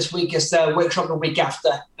workshop this week. It's the workshop the week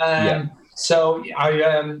after. So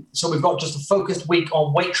we've got just a focused week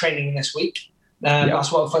on weight training this week.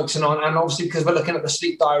 That's what we're focusing on. And obviously, because we're looking at the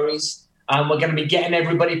sleep diaries, we're going to be getting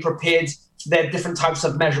everybody prepared for their different types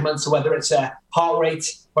of measurements. So whether it's a heart rate,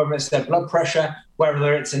 whether it's their blood pressure,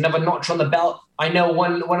 whether it's another notch on the belt. I know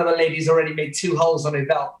one of the ladies already made 2 holes on her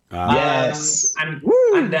belt. Yes. And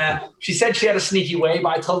she said she had a sneaky way, but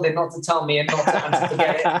I told her not to tell me and not to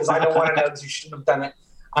forget it, because I don't want to know that you shouldn't have done it.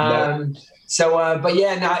 Now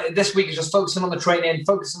this week is just focusing on the training,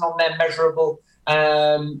 focusing on their measurable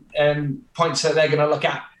points that they're going to look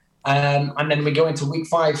at. And then we go into week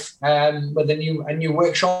 5 with a new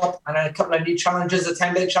workshop and a couple of new challenges. A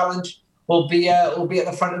 10-day challenge will be at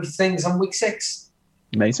the front of things on week 6.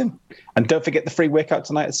 Amazing. And don't forget the free workout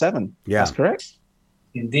tonight at 7. Yeah. That's correct.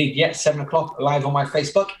 Indeed, yes, 7 o'clock live on my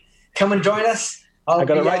Facebook. Come and join us. I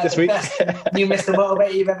got it right this week. Best new Mr.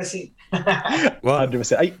 Motivator you've ever seen. Well,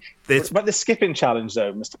 100%. About the skipping challenge,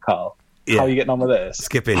 though, Mr. Carl. Yeah. How are you getting on with this?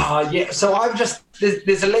 Skipping. Yeah. So I've just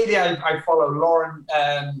there's a lady I follow, Lauren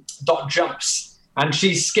 .jumps, and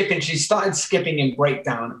she's skipping. She started skipping in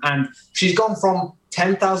breakdown, and she's gone from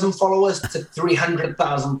 10,000 followers to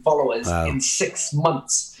 300,000 followers in 6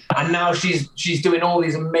 months. And now she's doing all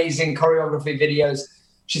these amazing choreography videos.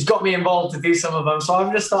 She's got me involved to do some of them, so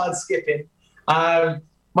I've just started skipping. My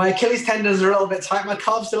Achilles tendons are a little bit tight. My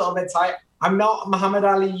calves are a little bit tight. I'm not Muhammad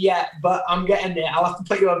Ali yet, but I'm getting there. I'll have to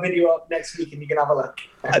put you a video up next week and you can have a look.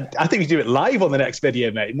 I think we do it live on the next video,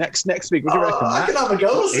 mate. Next week, would you reckon that? I can have a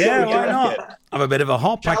go. Yeah, why not? Have a bit of a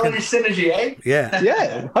hop. Challenge synergy, eh? Yeah.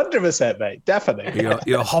 Yeah, 100%, mate. Definitely.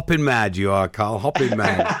 You're hopping mad, you are, Carl. Hopping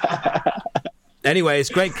mad. Anyway, it's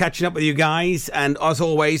great catching up with you guys. And as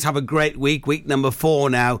always, have a great week number 4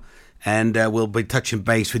 now. And we'll be touching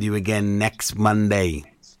base with you again next Monday.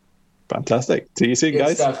 Fantastic. See you soon,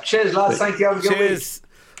 guys. Stuff. Cheers, lads. Thank you. Have a good week.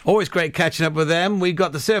 Always great catching up with them. We've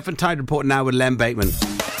got the Surf and Tide Report now with Len Bateman.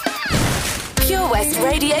 Pure West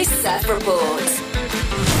Radio Surf Report.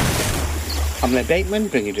 I'm Len Bateman,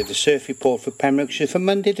 bringing you the Surf Report for Pembrokeshire for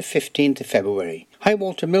Monday the 15th of February. High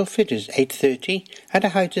water Milford is 8.30 at a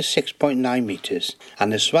height of 6.9 metres,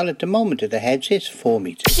 and the swell at the moment of the heads is 4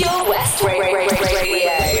 metres. Pure West Radio.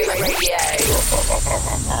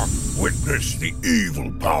 Witness the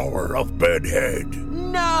evil power of Bedhead.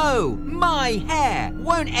 No! My hair!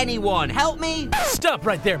 Won't anyone help me? Stop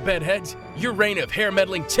right there, Bedheads. Your reign of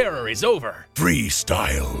hair-meddling terror is over.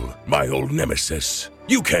 Freestyle, my old nemesis.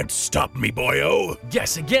 You can't stop me, boyo.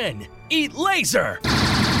 Guess again. Eat laser!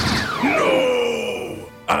 No!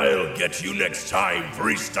 I'll get you next time,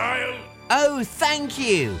 Freestyle. Oh, thank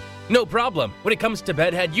you. No problem. When it comes to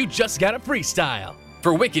Bedhead, you just gotta freestyle.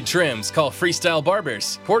 For wicked trims, call Freestyle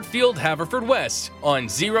Barbers, Portfield, Haverfordwest, on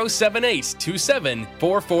 07827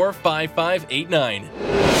 445589.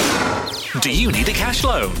 Do you need a cash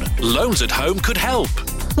loan? Loans at Home could help.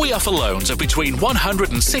 We offer loans of between £100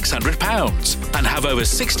 and £600 and have over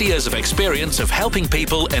 60 years of experience of helping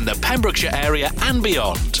people in the Pembrokeshire area and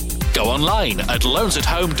beyond. Go online at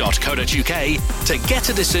loansathome.co.uk to get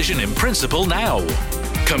a decision in principle now.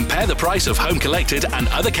 Compare the price of home collected and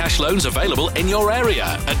other cash loans available in your area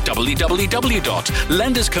at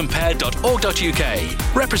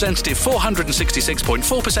www.lenderscompare.org.uk. Representative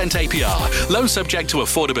 466.4% APR. Loan subject to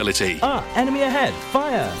affordability. Enemy ahead.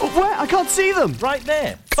 Fire. Where? I can't see them. Right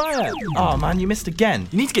there. Fire. Oh, man, you missed again.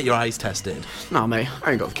 You need to get your eyes tested. Nah, mate,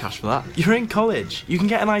 I ain't got the cash for that. You're in college. You can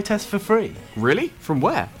get an eye test for free. Really? From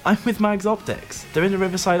where? I'm with Mags Optics. They're in the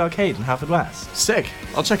Riverside Arcade in Haverfordwest. Sick.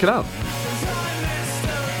 I'll check it out.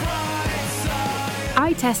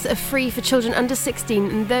 Eye tests are free for children under 16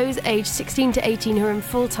 and those aged 16 to 18 who are in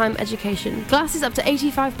full-time education. Glasses up to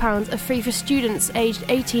 £85 are free for students aged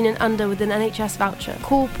 18 and under with an NHS voucher.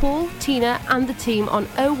 Call Paul, Tina and the team on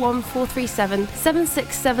 01437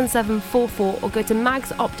 767744 or go to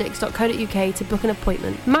magsoptics.co.uk to book an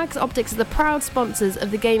appointment. Mags Optics are the proud sponsors of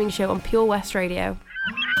the gaming show on Pure West Radio.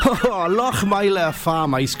 Lochmeyler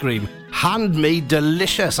Farm Ice Cream. Handmade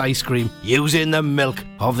delicious ice cream using the milk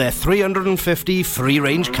of their 350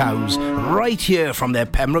 free-range cows right here from their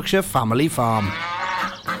Pembrokeshire family farm.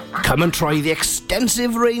 Come and try the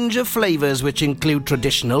extensive range of flavours which include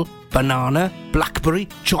traditional, banana, blackberry,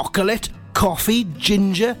 chocolate, coffee,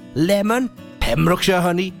 ginger, lemon, Pembrokeshire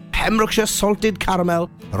honey, Pembrokeshire salted caramel,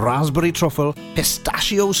 raspberry truffle,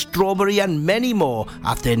 pistachio, strawberry and many more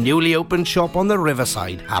at their newly opened shop on the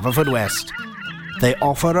Riverside, Haverfordwest. They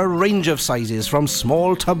offer a range of sizes from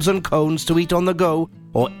small tubs and cones to eat on the go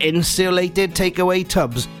or insulated takeaway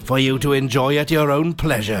tubs for you to enjoy at your own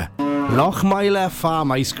pleasure. Lochmeyler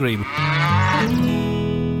Farm Ice Cream.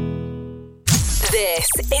 This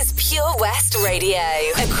is Pure West Radio.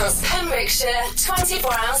 Across Pembrokeshire,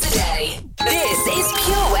 24 hours a day. This is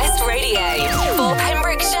Pure West Radio. For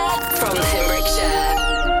Pembrokeshire, from Pembrokeshire.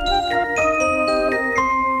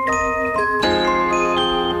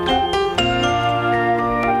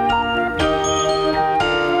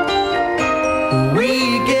 We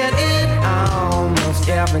get it almost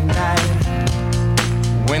every night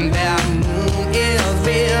when that moon is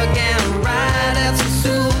big and bright. It's a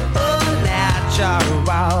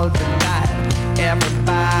supernatural delight.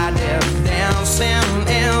 Everybody's dancing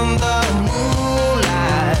in the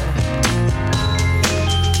moonlight.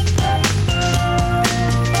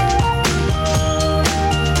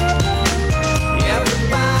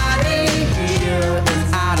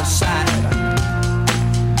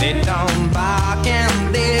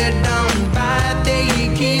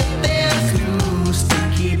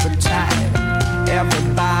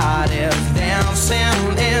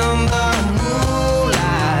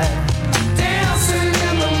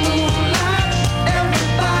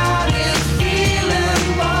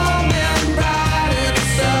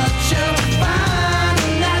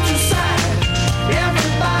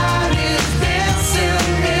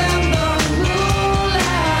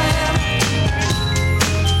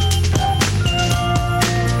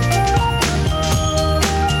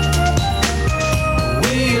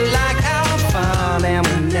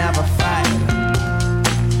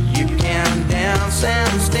 dance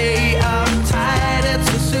and stay uptight. It's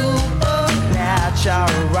a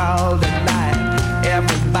supernatural delight.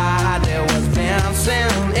 Everybody was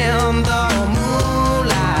dancing in the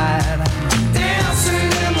moonlight.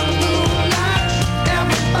 Dancing in the moonlight.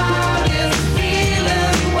 Everybody's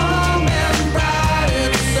feeling warm and bright.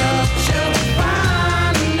 It's such a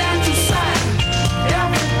fine and natural sight.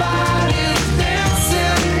 Everybody's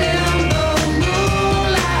dancing in the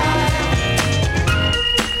moonlight.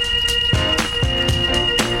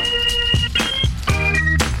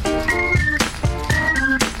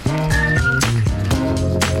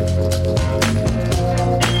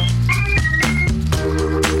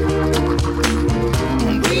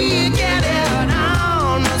 We get it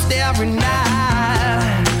almost every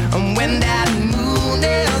night. And when that moon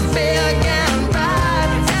is big and bright,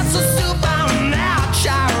 it's a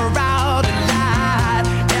supernatural delight.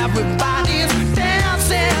 Everybody's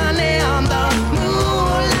dancing in the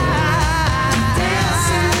moonlight.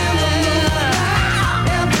 Dancing in the moonlight.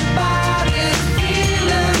 Everybody's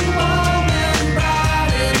feeling warm and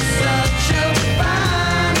bright. It's such a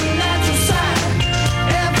fine and natural sight.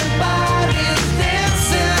 Everybody's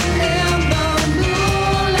dancing in the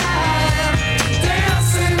moonlight.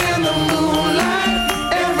 Dancing in the moonlight.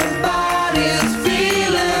 Everybody's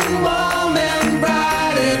feeling warm and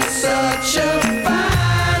bright. It's such a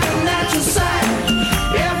fine and natural sight.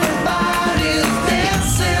 Everybody's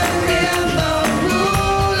dancing in the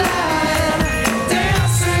moonlight.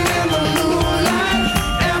 Dancing in the moonlight.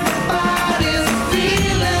 Everybody's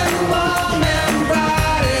feeling warm and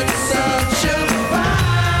bright. It's such a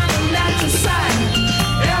fine and natural sight.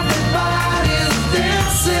 Everybody's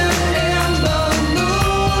dancing in the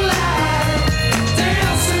moonlight.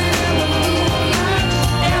 Dancing in the moonlight.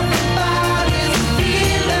 Everybody's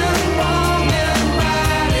feeling warm and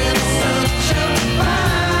bright. It's such a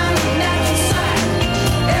fine and natural sight.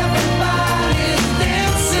 Everybody's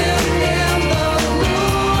dancing in the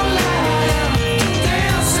moonlight.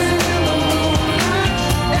 Dancing in the moonlight.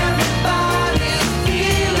 Everybody's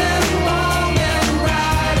feeling warm and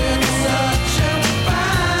bright. It's such a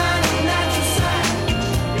fine and natural sight.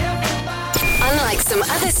 Unlike some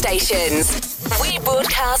other stations, we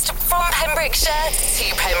broadcast from Pembrokeshire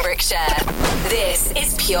to Pembrokeshire. This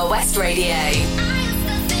is Pure West Radio.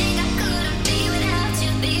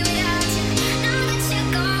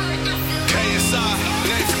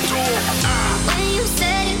 When you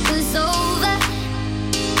said it was over,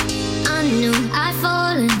 I knew I'd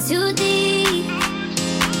fallen too deep.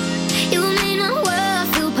 You made my world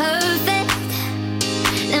feel perfect,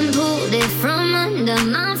 then pulled it from under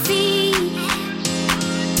my feet.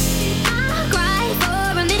 I cried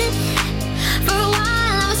for a minute, for a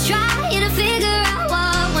while I was trying to figure out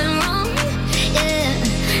what went wrong. Yeah,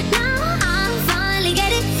 now I finally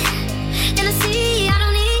get it, and I see I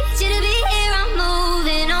don't need you to be here. I'm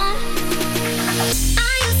moving on. I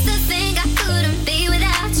used to think I couldn't be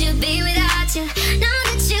without you, be without you. Now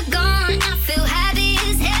that you're gone, I feel happy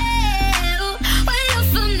as hell. Wait up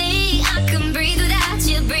for me, I can breathe without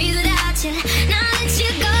you, breathe without you. Now that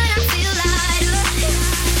you're gone, I feel lighter.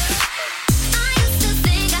 I used to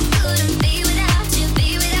think I couldn't be without you,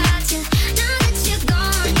 be without you. Now that you're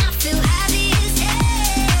gone, I feel happy as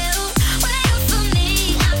hell. Wait up for me,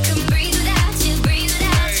 I can breathe without you, breathe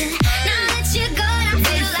without you. Now that you're gone, I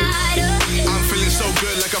feel lighter. I'm feeling so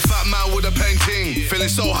good like a fat man with a painting. Feeling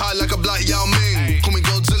so high like a black Yao Ming. Call me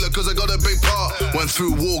Godzilla cause I got a big part. Went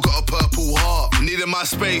through war, got a purple heart. Needed my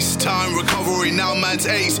space, time, recovery. Now man's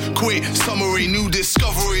ace. Quick, summary, new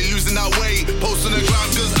discovery. Losing that weight. Post on the ground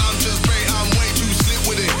cause I'm just great. I'm way too slick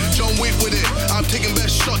with it. John Wick with it. I'm taking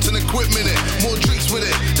best shots and equipment it. More drinks with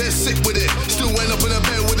it. They're sick with it. Still end up in a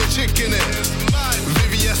bed with a chick in it.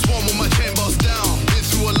 VVS one with my chain boss down. Been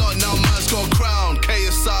through a lot now, man's got a crown.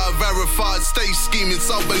 KSI verified, stay scheming,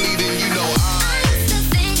 so bleeding, you know I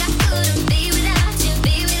Couldn't be without you,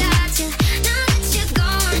 be without you. Now that you're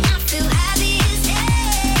gone, I feel happy as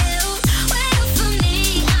hell. Wait up for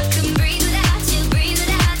me, I can breathe without you, breathe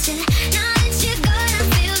without you. Now that you're gone, I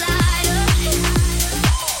feel lighter.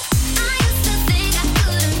 I used to think I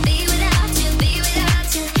couldn't be without you, be without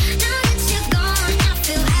you. Now that you're gone, I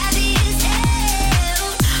feel happy as hell.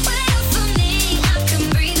 Wait up for me, I can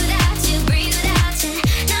breathe without you, breathe without you.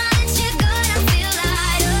 Now that you're gone, I feel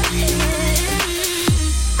lighter.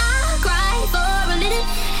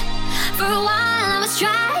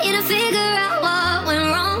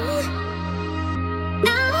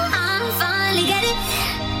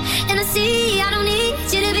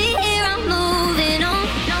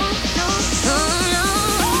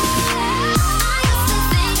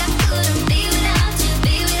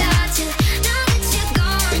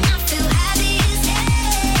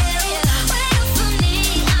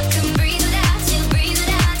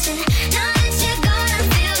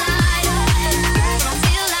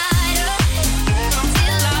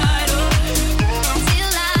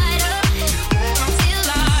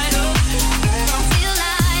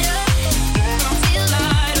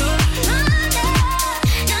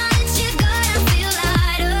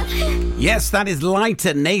 Yes, that is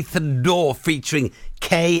Lighter, Nathan Dawe featuring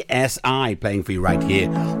KSI, playing for you right here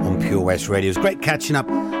on Pure West Radio. It's great catching up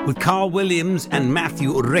with Carl Williams and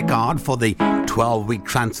Matthew Rickard for the 12-week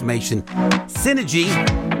transformation synergy.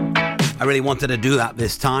 I really wanted to do that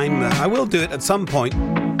this time. I will do it at some point.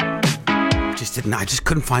 I just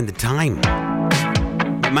couldn't find the time.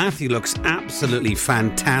 But Matthew looks absolutely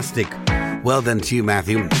fantastic. Well done to you,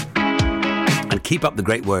 Matthew. And keep up the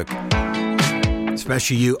great work.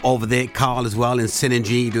 Especially you over there, Carl, as well, in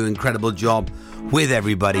Synergy. You do an incredible job with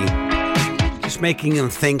everybody. Just making them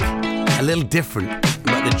think a little different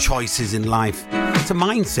about the choices in life. It's a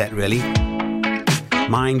mindset, really.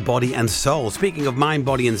 Mind, body and soul. Speaking of mind,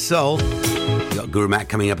 body and soul, we've got Guru Matt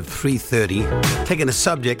coming up at 3:30, taking a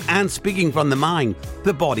subject and speaking from the mind,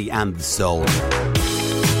 the body and the soul.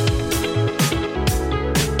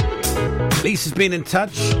 Lisa's been in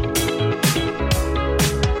touch,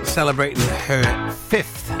 celebrating her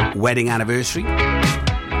 5th wedding anniversary.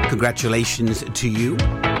 Congratulations to you.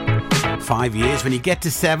 5 years. When you get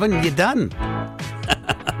to 7, you're done.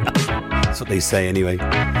 That's what they say anyway.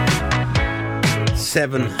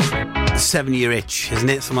 7-year itch, isn't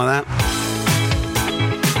it? Something like that.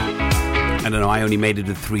 I don't know, I only made it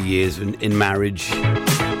to 3 years in marriage.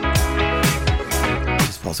 It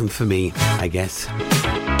just wasn't for me, I guess.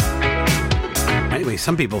 Anyway,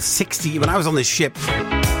 some people 60, when I was on this ship,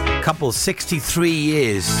 couple 63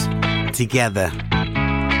 years together.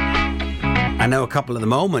 I know a couple at the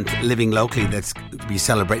moment living locally that's to be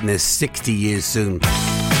celebrating their 60 years soon.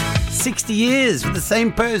 60 years with the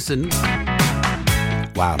same person.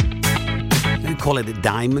 Wow. They call it a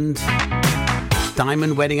diamond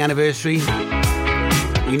wedding anniversary.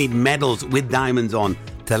 You need medals with diamonds on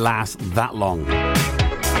to last that long.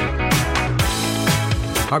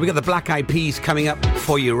 All right, we got the Black Eyed Peas coming up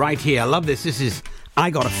for you right here. I love this. This is I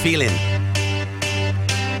Got a Feeling.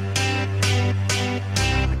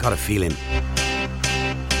 I got a feeling.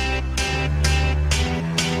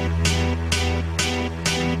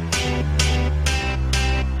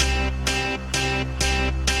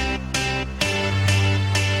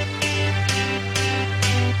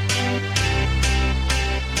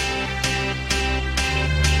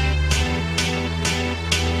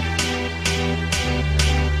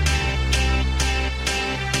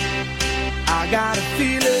 Got a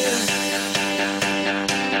feeling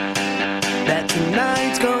that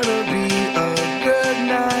tonight's gonna be a good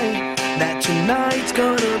night. That tonight's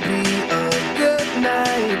gonna be a good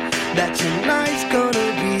night. That tonight's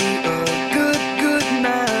gonna be a good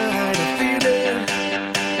night. A feeling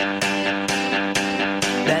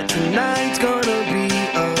that tonight's gonna be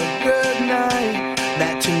a good night.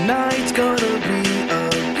 That tonight's gonna be a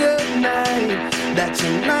good night. That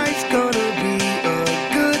tonight's gonna be a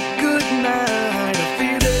good night.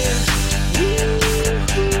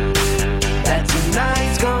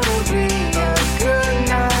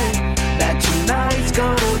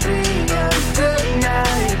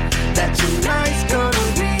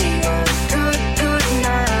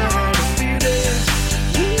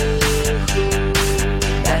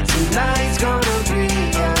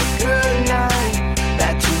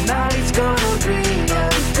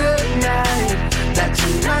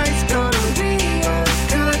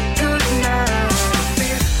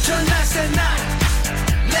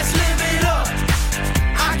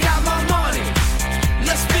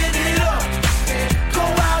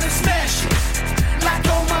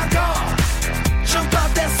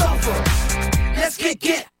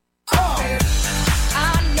 Get on.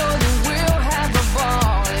 I know that we'll have a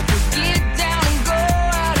ball if we get down and go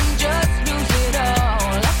out and just lose it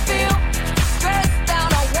all. I feel stressed out,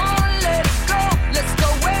 I wanna let it go. Let's go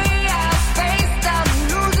way out, spaced out, and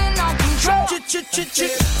losing all control.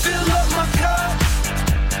 Fill up my cup,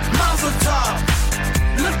 Mazel tov.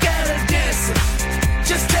 Look at her dancing,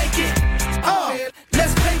 just take it off.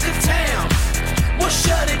 Let's paint the town, we'll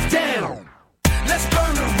shut it down. Let's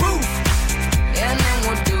burn the roof. And then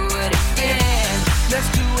we'll do it again. Let's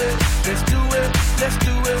do it, let's do it, let's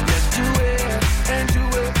do it, let's do it, and do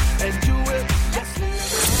it, and do it, let's do it.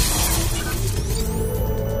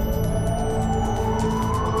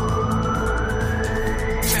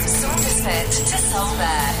 From Saundersfoot to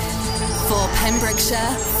Salford. For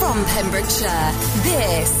Pembrokeshire, from Pembrokeshire,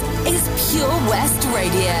 this is Pure West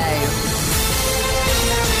Radio.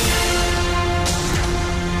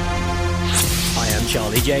 I'm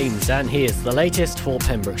Charlie James, and here's the latest for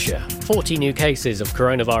Pembrokeshire. 40 new cases of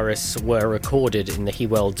coronavirus were recorded in the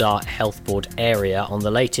Hywel Dda Health Board area on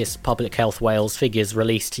the latest Public Health Wales figures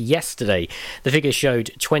released yesterday. The figures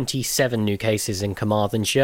showed 27 new cases in Carmarthenshire,